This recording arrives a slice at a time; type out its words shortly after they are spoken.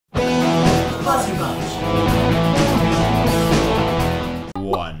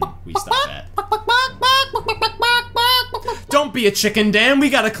be a chicken, Dan. We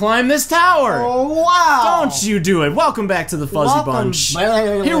gotta climb this tower. Oh, wow. Don't you do it. Welcome back to the Fuzzy Bunch.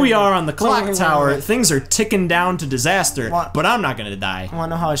 Here we are on the clock tower. Things are ticking down to disaster, but I'm not gonna die. I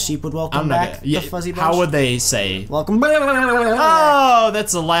wanna know how a sheep would welcome back the Fuzzy Bunch? How would they say? Welcome back. Oh,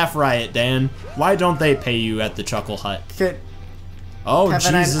 that's a laugh riot, Dan. Why don't they pay you at the Chuckle Hut? Oh,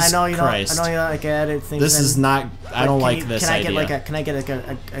 Kevin, Jesus I know you Christ. I know you like edit things. This is not, I don't like this idea. Can I get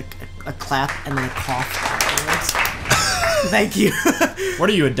a clap and then a cough? Thank you. What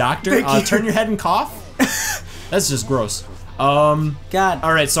are you, a doctor? Turn your head and cough? That's just gross. God.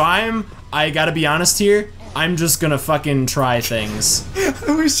 Alright, so I gotta be honest here. I'm just gonna fucking try things.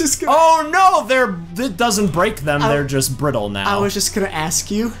 I was just gonna... Oh no, it doesn't break them, they're just brittle now. I was just gonna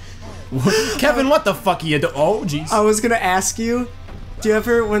ask you. Kevin, what the fuck are you doing? Oh, jeez. I was gonna ask you, do you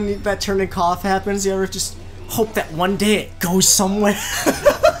ever, when that turn and cough happens, do you ever just hope that one day it goes somewhere?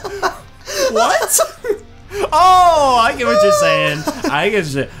 What? Oh, I get what you're saying. I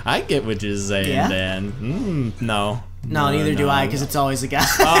get what you're saying, yeah? Dan. No. No, neither do I, because it's always a guy.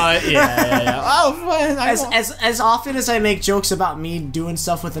 Yeah. Oh, well, as often as I make jokes about me doing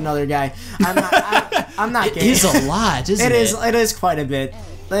stuff with another guy, I'm not gay. It is a lot, isn't it? It is quite a bit.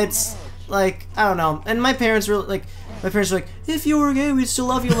 It's like, I don't know. And my parents were like, if you were gay, we'd still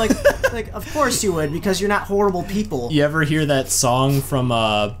love you. Like, of course you would, because you're not horrible people. You ever hear that song from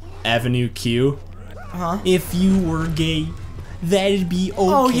Avenue Q? Huh? If you were gay, that'd be okay.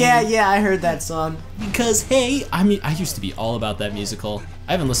 Oh yeah, I heard that song. Because hey, I mean, I used to be all about that musical.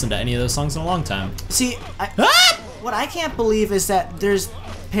 I haven't listened to any of those songs in a long time. See, what I can't believe is that there's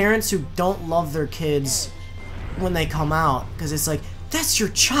parents who don't love their kids when they come out, because it's like, that's your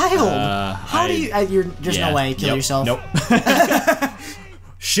child. How do you? You're just no way. Kill yourself. Nope.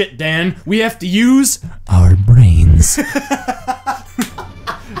 Shit, Dan. We have to use our brains.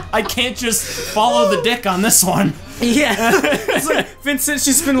 I can't just follow the dick on this one. Yeah. It's like Vincent's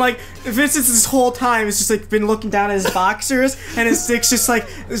just been like, this whole time has just like been looking down at his boxers, and his dick's just like,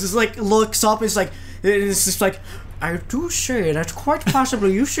 looks up, and it's just like, I do say that quite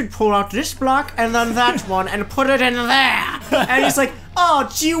possibly you should pull out this block and then that one and put it in there. And he's like,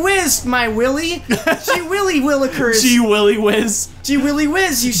 oh, gee whiz, my Willy. Gee Willy Willikers. Gee Willy whiz. Gee Willy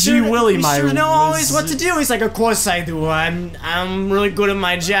whiz, you sure know always what to do. He's like, of course I do. I'm really good at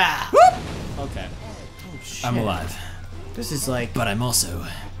my job. Okay. Oh, shit. I'm alive. This is like... But I'm also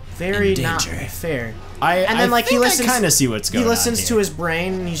very in not danger. fair. And then like he kind of see what's going on. He listens to his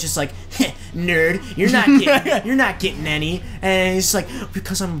brain and he's just like, nerd, you're not getting any. And he's like,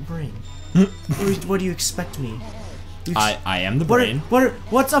 because I'm a brain. What do you expect me? I am the brain.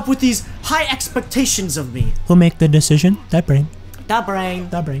 What's up with these high expectations of me? Who'll make the decision? That brain. That brain.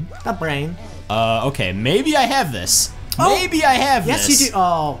 That brain. That brain. Okay, maybe I have this. Maybe I have this. Yes, you do.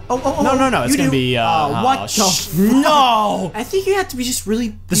 Oh. No. It's gonna be. What the? No. I think you have to be just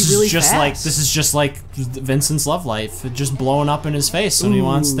really. This is just like Vincent's love life, just blowing up in his face when he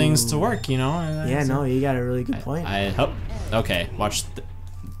wants things to work. You know. Yeah. No, you got a really good point. I hope. Okay, watch.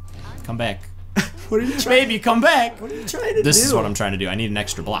 Come back. What are you trying? Baby, come back. What are you trying to do? This is what I'm trying to do. I need an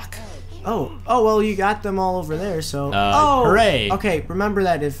extra block. Oh. Well, you got them all over there. So. Hooray. Okay. Remember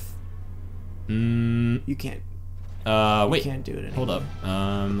that if. You can't. Wait. You can't do it anymore. Hold up.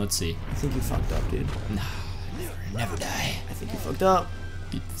 Let's see. I think you fucked up, dude. Never die. I think you fucked up.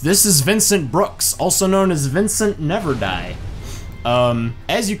 This is Vincent Brooks, also known as Vincent Never Die.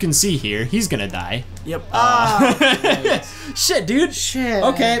 As you can see here, he's gonna die. Yep. Shit, dude. Shit.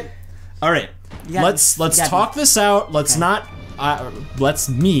 Okay. All right. Let's talk this out. Let's not. Let's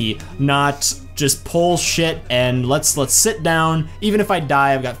me not just pull shit, and let's sit down. Even if I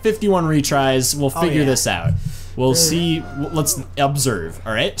die, I've got 51 retries. We'll figure this out. We'll see. Let's observe.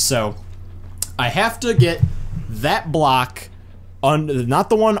 All right. So I have to get that block, not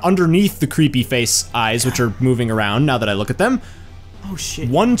the one underneath the creepy face eyes, which are moving around now that I look at them. Oh shit.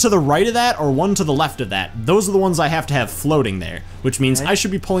 One to the right of that or one to the left of that. Those are the ones I have to have floating there, which means I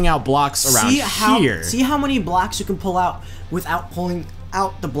should be pulling out blocks around here. See how many blocks you can pull out without pulling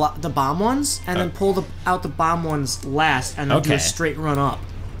out the bomb ones, and then pull out the bomb ones last, and then do a straight run up.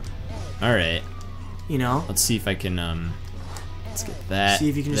 All right. You know. Let's see if I can. Let's get that. See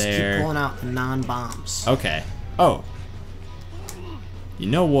if you can just keep pulling out the non-bombs. Okay. Oh. You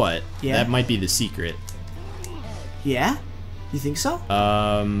know what? Yeah. That might be the secret. Yeah. You think so?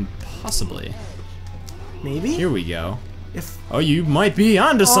 Possibly. Maybe. Here we go. Oh, you might be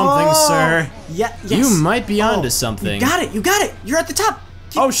onto something, sir. Yeah. Yes. You might be onto something. You got it. You got it. You're at the top.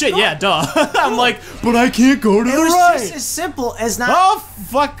 Oh shit! Yeah, duh. I'm like, but I can't go to the right. It was just as simple as not. Oh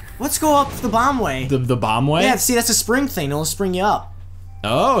fuck! Let's go up the bomb way. The bomb way? Yeah. See, that's a spring thing. It'll spring you up.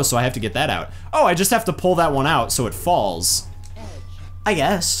 Oh, so I have to get that out. Oh, I just have to pull that one out so it falls. I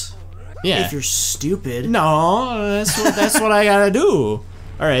guess. Yeah. If you're stupid. No, that's what I gotta do.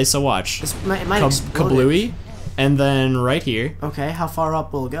 All right, so watch. It might explode. Kablooey, and then right here. Okay, how far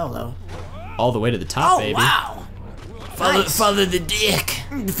up will it go though? All the way to the top, baby. Wow. Follow the dick.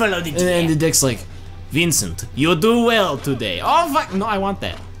 Follow the dick. And the dick's like, Vincent, you do well today. Oh fuck! No, I want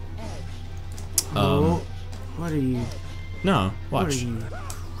that. What are you? No, watch. What are you,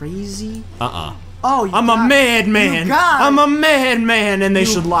 crazy? Oh, I'm a madman. I'm a madman, and they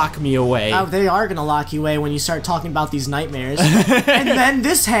should lock me away. They are gonna lock you away when you start talking about these nightmares. And then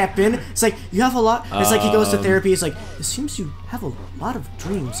this happened. It's like you have a lot. It's like he goes to therapy. It's like it seems you have a lot of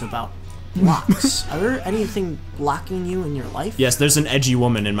dreams about locks. Are there anything blocking you in your life? Yes, there's an edgy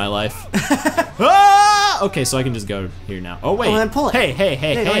woman in my life. Ah! Okay, so I can just go here now. Oh wait. Oh, then pull it. Hey.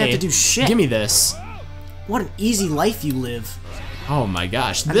 You don't have to do shit. Give me this. What an easy life you live. Oh my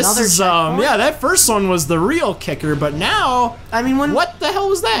gosh, this is yeah, that first one was the real kicker, but now, I mean, what the hell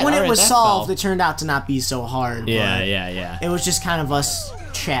was that? When it was solved, it turned out to not be so hard. Yeah. It was just kind of us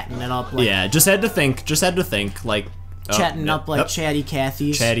chatting it up. Like, yeah, just had to think, like chatting up like chatty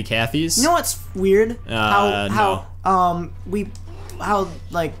Cathys. Chatty Cathys. You know what's weird? No. How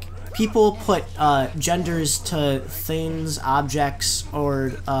like people put genders to things, objects,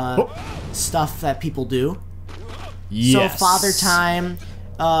 or stuff that people do. Yes. So Father Time,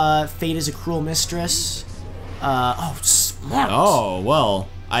 Fate is a Cruel Mistress. Smart. Oh, well,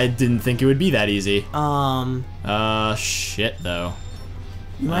 I didn't think it would be that easy. Shit, though.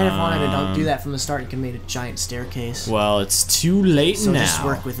 You might have wanted to do that from the start. You could have made a giant staircase. Well, it's too late now. So just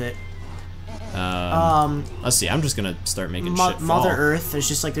work with it. Let's see, I'm just gonna start making shit fall. Mother Earth, there's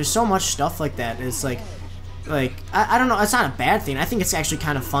just like, there's so much stuff like that. It's like I don't know, it's not a bad thing. I think it's actually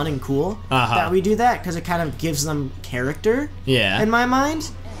kind of fun and cool that we do that, because it kind of gives them character in my mind.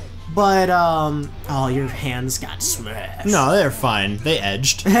 But oh, your hands got smashed. No, they're fine. They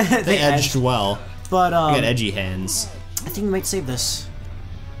edged. they edged well. But I got edgy hands. I think we might save this.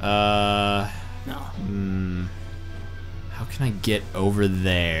 No. How can I get over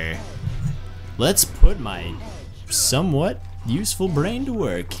there? Let's put my somewhat useful brain to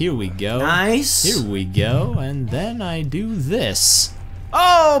work. Here we go. Nice. Here we go, and then I do this.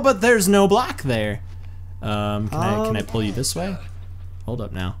 Oh, but there's no block there. Can I pull you this way? Hold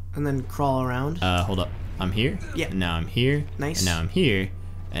up now. And then crawl around. Hold up. I'm here. Yeah. And now I'm here. Nice. And now I'm here.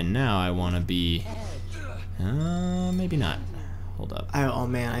 And now I want to be. Maybe not. Hold up. Oh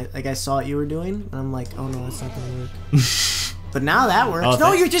man, I saw what you were doing, and I'm like, oh no, that's not gonna work. But now that works. Oh,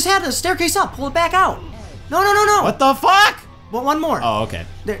 no, you just had a staircase up. Pull it back out. No. What the fuck? Well, one more. Oh, okay.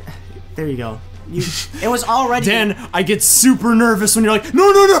 There you go. It was already. Dan, I get super nervous when you're like, no.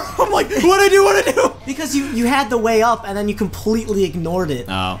 I'm like, what'd I do? Because you had the way up, and then you completely ignored it.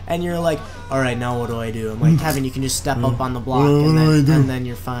 Oh. And you're like, all right, now what do I do? I'm like, Kevin, you can just step up on the block, and then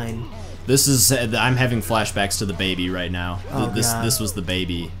you're fine. This is, I'm having flashbacks to the baby right now. Oh, this was the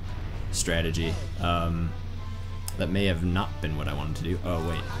baby strategy. That may have not been what I wanted to do. Oh,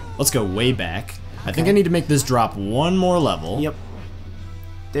 wait. Let's go way back. Okay. I think I need to make this drop one more level. Yep.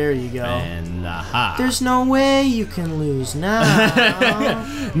 There you go. And aha. There's no way you can lose now.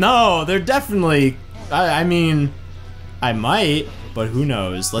 No, they're definitely, I mean, I might, but who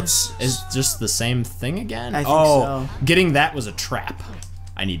knows? Is just the same thing again? I think so. Getting that was a trap.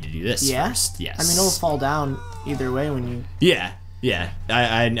 I need to do this first. Yes. I mean, it'll fall down either way when you. Yeah.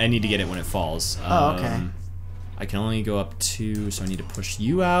 I need to get it when it falls. Oh, okay. I can only go up 2, so I need to push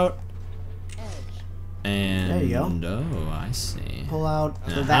you out. And there you go. Oh, I see. Pull out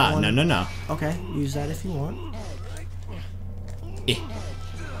for that one. No. Okay, use that if you want.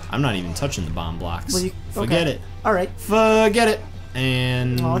 I'm not even touching the bomb blocks. Well, Forget it. All right. Forget it.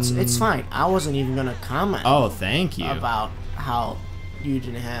 And no, it's fine. I wasn't even gonna comment. Oh, thank you. About how you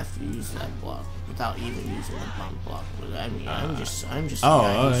didn't have to use that block without even using the bomb block. I mean, I'm just. Thank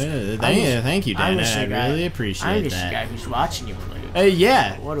you, Dan. I really appreciate that. I'm just a guy who's watching you play.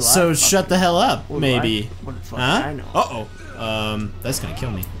 Yeah. So shut the hell up, maybe. What the fuck do I know? That's gonna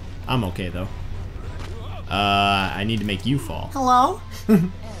kill me. I'm okay though. I need to make you fall. Hello.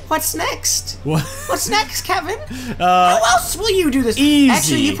 What's next? What? What's next, Kevin? How else will you do this? Easy.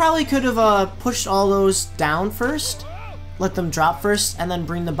 Actually, you probably could have pushed all those down first, let them drop first, and then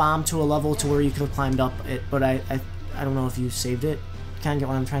bring the bomb to a level to where you could have climbed up it. But I don't know if you saved it. Kind of get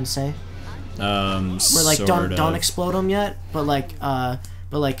what I'm trying to say? Where like don't explode them yet, but like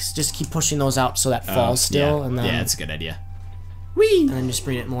just keep pushing those out so that falls still, yeah. and then that's a good idea. Whee! And then just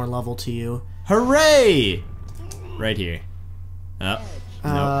bring it more level to you. Hooray! Right here. Nope.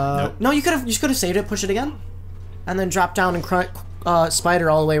 No, you could have saved it, push it again, and then drop down and spider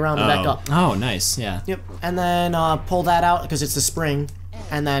all the way around and back up. Oh, nice. Yeah. Yep. And then pull that out because it's the spring,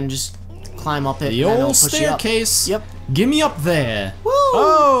 and then just climb up it. The and old staircase. Yep. Give me up there. Woo!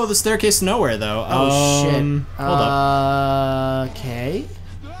 Oh, the staircase to nowhere though. Oh shit. Hold up. Okay.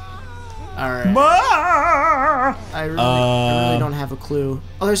 Alright. I really don't have a clue.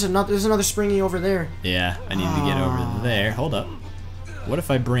 Oh, there's another springy over there. Yeah, I need to get over there. Hold up. What if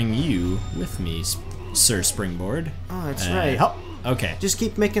I bring you with me, Sir Springboard? Oh, that's right. Oh, okay. Just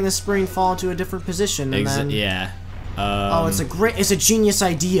keep making the spring fall into a different position, and then. Yeah. Oh, it's a genius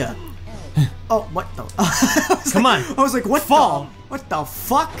idea. Oh, what the? Come on. I was like, what fall? What the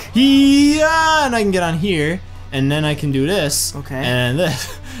fuck? Yeah, and I can get on here, and then I can do this. Okay. And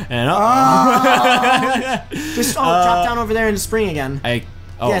this, and just drop down over there and spring again.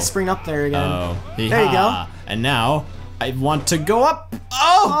 Yeah, spring up there again. Oh, there you go. And now I want to go up.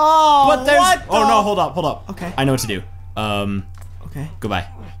 Oh, but there's. What oh no, hold up. Okay. I know what to do. Okay. Goodbye.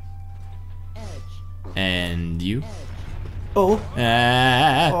 And you. Oh.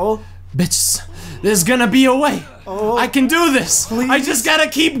 Oh. Bitches, there's gonna be a way. Oh. I can do this. Please. I just gotta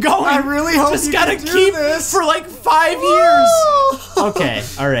keep going. I really hope just you gotta can do keep this for like 5 years. Okay,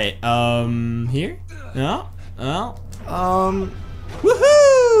 all right. Here? No. Oh.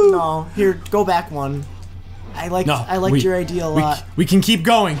 Woohoo! No, here, go back one. I liked your idea a lot. We can keep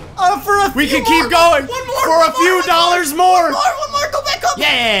going. We can keep going. One more. For a few dollars more. One more. Go back up.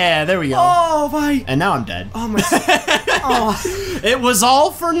 Yeah, there we go. Oh my. And now I'm dead. Oh my. It was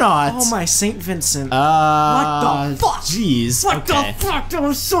all for naught. Oh my Saint Vincent. What the fuck? Jeez. What the fuck? That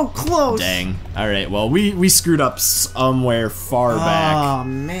was so close. Dang. All right. Well, we screwed up somewhere far back. Oh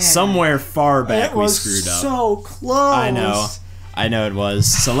man. Somewhere far back we screwed up. So close. I know it was.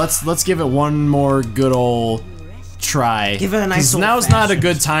 So let's give it one more good old try. Give it a nice old now's not a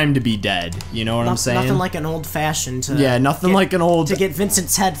good time to be dead. You know what I'm saying? Nothing like an old fashioned to to get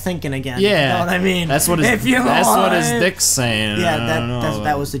Vincent's head thinking again. Yeah. You know what I mean? That's what his dick's saying. Yeah,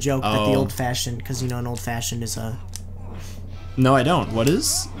 that was the joke. That the old fashioned, because an old fashioned is a. No, I don't. What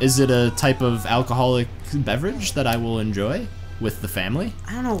is? Is it a type of alcoholic beverage that I will enjoy with the family?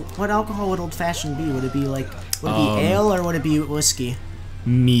 I don't know. What alcohol would old fashioned be? Would it be like? Would it be ale or would it be whiskey?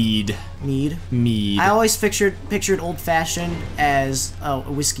 Mead. Mead. I always pictured old fashioned as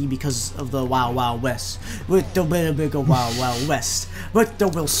whiskey because of the Wild Wild West. With the big Wild Wild West. With the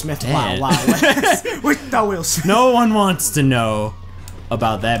Will Smith Wild Wild West. With the Will Smith. No one wants to know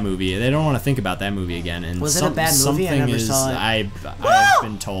about that movie. They don't want to think about that movie again. And was it a bad movie? I never saw it. I've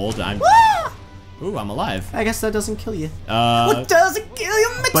been told. Ooh, I'm alive. I guess that doesn't kill you. What doesn't kill you?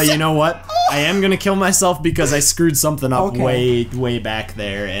 But you know what? I am gonna kill myself because I screwed something up way back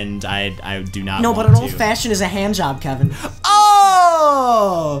there, and I do not. No, but an old fashioned is a hand job, Kevin.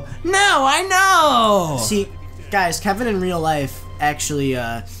 Oh, now I know. See, guys, Kevin in real life actually,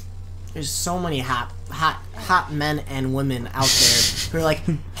 there's so many hot men and women out there who are like,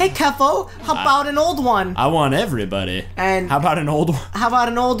 hey Kevo, how about an old one? I want everybody. And how about an old one? How about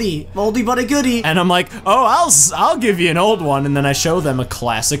an oldie but a goodie? And I'm like, oh, I'll give you an old one, and then I show them a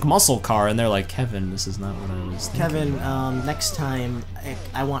classic muscle car, and they're like, Kevin, this is not what I was thinking. Kevin, next time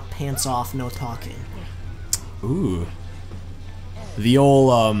I want pants off, no talking. Ooh. The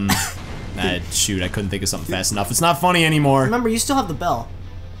old shoot, I couldn't think of something fast enough. It's not funny anymore. Remember, you still have the bell.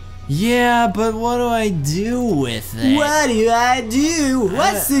 Yeah, but what do I do with it? What do I do?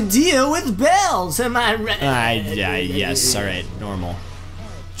 What's the deal with bells? Am I right? Yes, alright, normal.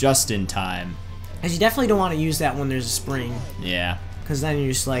 Just in time. Because you definitely don't want to use that when there's a spring. Yeah. Because then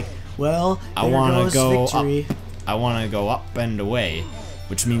you're just like, well, I want to go victory. up. I want to go up and away,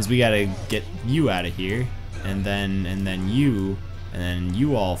 which means we gotta get you out of here, and then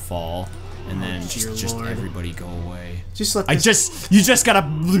you all fall. And then just everybody go away. You just gotta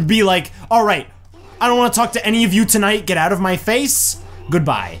be like, all right, I don't want to talk to any of you tonight. Get out of my face.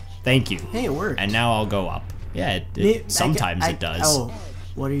 Goodbye. Thank you. Hey, it worked. And now I'll go up. Yeah, sometimes it does. Oh,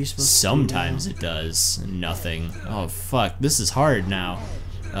 what are you supposed to do? Sometimes it does. Nothing. Oh fuck, this is hard now.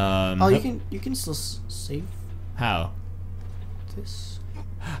 You can still save. How? This.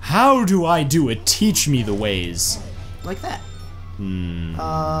 How do I do it? Teach me the ways. Like that.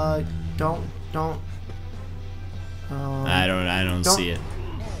 Don't. I don't see it.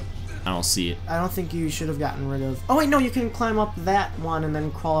 I don't see it. I don't think you should have gotten rid of. Oh wait, no, you can climb up that one and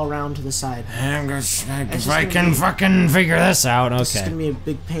then crawl around to the side. If I can fucking figure this out, okay. It's gonna be a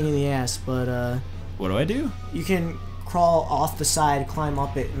big pain in the ass, but what do I do? You can crawl off the side, climb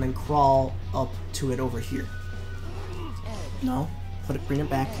up it, and then crawl up to it over here. No, bring it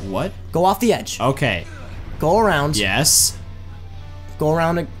back. What? Go off the edge. Okay. Go around. Yes. Go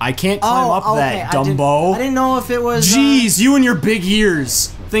around. I can't climb up that, Dumbo. I didn't know if it was. Jeez, you and your big ears,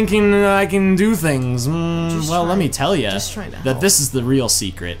 thinking I can do things. Well, let me tell you that this is the real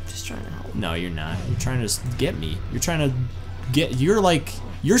secret. Just trying to help. No, you're not. You're trying to get me. You're trying to get.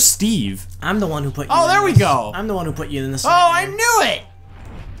 You're Steve. I'm the one who put you. Oh, there we go. I'm the one who put you in this. Oh, I knew it.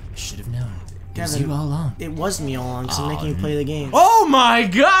 I should have known. It was you all along. It was me all along, because I'm making you play the game. Oh my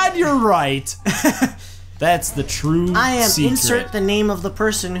God, you're right. That's the true I am. secret. Insert the name of the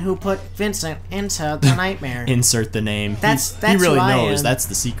person who put Vincent into the nightmare. Insert the name. That's he really who I knows. am. That's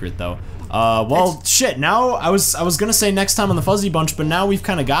the secret, though. Well, shit. Now I was gonna say next time on the Fuzzy Bunch, but now we've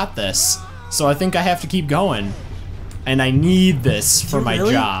kind of got this, so I think I have to keep going, and I need this for my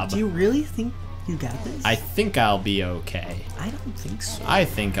job. Do you really think you got this? I think I'll be okay. I don't think so. I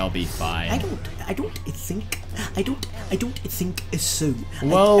think I'll be fine. I don't think so.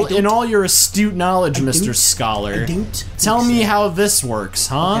 Well, in all your astute knowledge, Mr. Scholar, tell me how this works,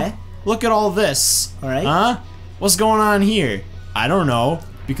 huh? Okay. Look at all this. All right. Huh? What's going on here? I don't know,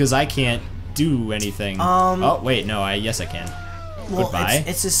 because I can't do anything. Oh, wait, no, yes I can. Well, Goodbye.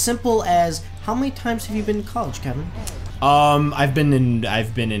 It's as simple as, how many times have you been in college, Kevin? I've been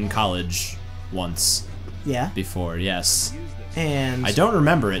in college once. Yeah. Before, yes. And I don't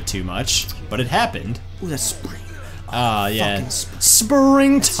remember it too much, but it happened. Ooh, that's spring. Yeah.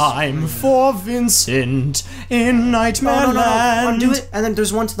 Springtime for Vincent in Nightmare Land. Undo it, and then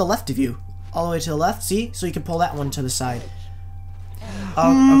there's one to the left of you. All the way to the left, see? So you can pull that one to the side. Oh,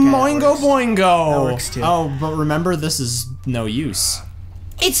 okay. Boingo boingo. That works too. Oh, but remember, this is no use.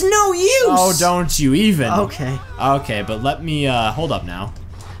 It's no use! Oh, don't you even. Okay. Okay, but let me, hold up now.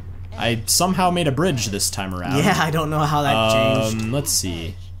 I somehow made a bridge this time around. Yeah, I don't know how that changed. Let's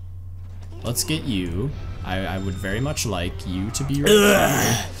see. Let's get you. I would very much like you to be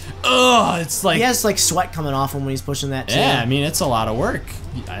right. Ugh, it's like... He has, like, sweat coming off him when he's pushing that, too. Yeah, I mean, it's a lot of work.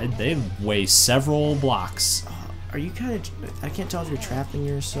 They weigh several blocks. Are you kind of... I can't tell if you're trapping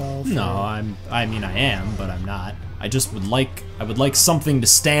yourself. No, I mean, I am, but I'm not. I just would like... I would like something to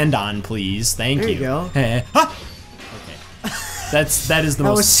stand on, please. Thank you. There you go. Okay. That is the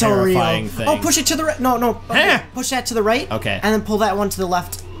most terrifying thing. Oh, push it to the right. No. Okay. Push that to the right. Okay. And then pull that one to the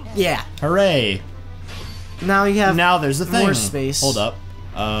left. Yeah. Hooray. Now you have there's the thing. More space. Hold up.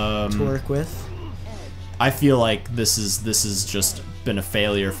 To work with. I feel like this is just been a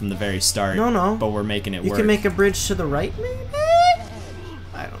failure from the very start. No. But we're making it work. You can make a bridge to the right, maybe?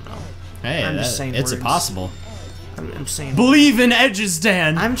 I don't know. Hey, I'm just saying it's words. impossible. I'm saying. Believe in edges,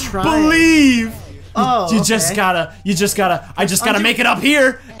 Dan. I'm trying. Believe. Oh, you just gotta. I just gotta make it up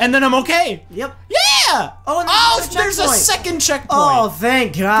here, and then I'm okay. Yep. Yeah. Oh, and there's a second checkpoint. Oh,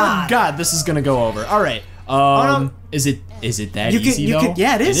 thank God. Good God, this is gonna go over. All right. Is it that easy though?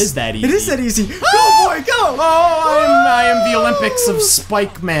 Yeah, it is. It is that easy. It is that easy. Go, boy, go! Oh, I am the Olympics of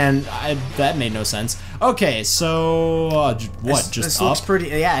Spike Man. That made no sense. Okay, so what? This looks pretty.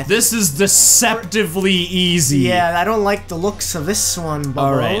 Yeah. This is deceptively easy. Yeah, I don't like the looks of this one, Bubba.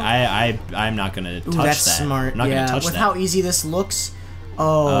 All right, I'm not gonna touch that. That's smart. I'm not gonna touch with that. how easy this looks.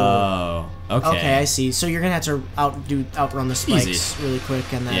 Oh. Okay. Okay, I see. So you're gonna have to outrun the spikes really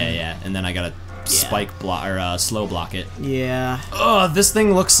quick, and then. Yeah, and then I gotta spike block or slow block it. Yeah. Ugh, this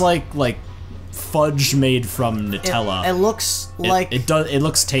thing looks like fudge made from Nutella. It looks like it does. It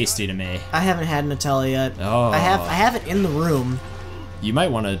looks tasty to me. I haven't had Nutella yet. Oh. I have it in the room. You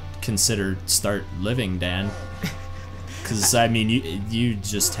might want to consider start living, Dan. Because I mean, you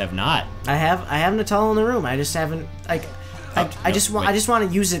just have not. I have Nutella in the room. I just haven't I just want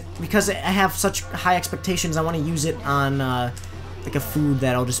to use it because I have such high expectations. I want to use it on like a food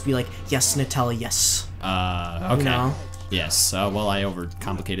that'll just be like, yes, Nutella, yes. Okay. You know? Yes. Well, I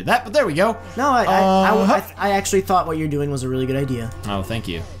overcomplicated that, but there we go. No, I actually thought what you're doing was a really good idea. Oh, thank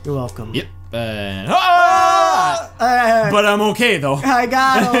you. You're welcome. Yep. But I'm okay though. I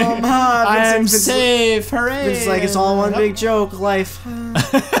got him. I'm safe. Hooray! It's like it's all one big joke. Life.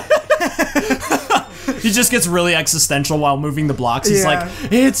 He just gets really existential while moving the blocks. He's like,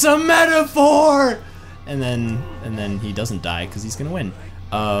 "It's a metaphor," and then he doesn't die because he's gonna win.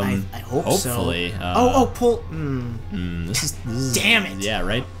 I hope hopefully. So. Pull. This is. Damn it! Yeah,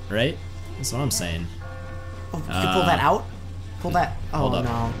 right. That's what I'm saying. Oh, you can pull that out. Pull that. Oh hold up.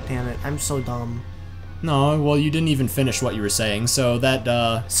 No! Damn it! I'm so dumb. No, well, you didn't even finish what you were saying, so that.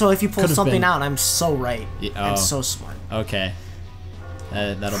 So if you pull something out, I'm so right. I'm so smart. Okay.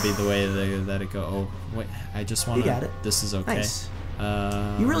 That'll be the way that it go. Oh, wait, I just want to... You got it. This is okay. Nice.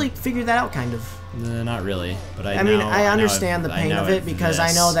 You really figured that out, kind of. Not really, but I mean, I understand the pain of it because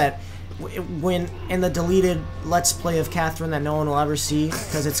I know that when in the deleted Let's Play of Catherine that no one will ever see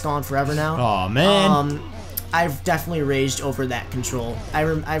because it's gone forever now. Oh man. I've definitely raged over that control.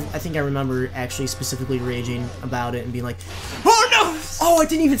 I think I remember actually specifically raging about it and being like, oh no! Oh, I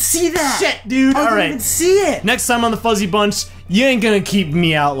didn't even see that! Shit, dude! I didn't even see it! Next time on the Fuzzy Bunch, you ain't gonna keep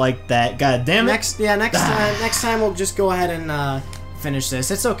me out like that. God damn it! Next time we'll just go ahead and finish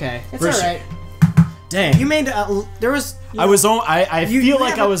this. It's okay. It's alright. Dang. You made there was. I feel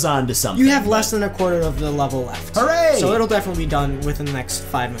like I was on to something. You have less than a quarter of the level left. Hooray! So it'll definitely be done within the next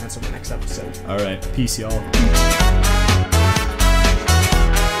 5 minutes of the next episode. All right, peace, y'all.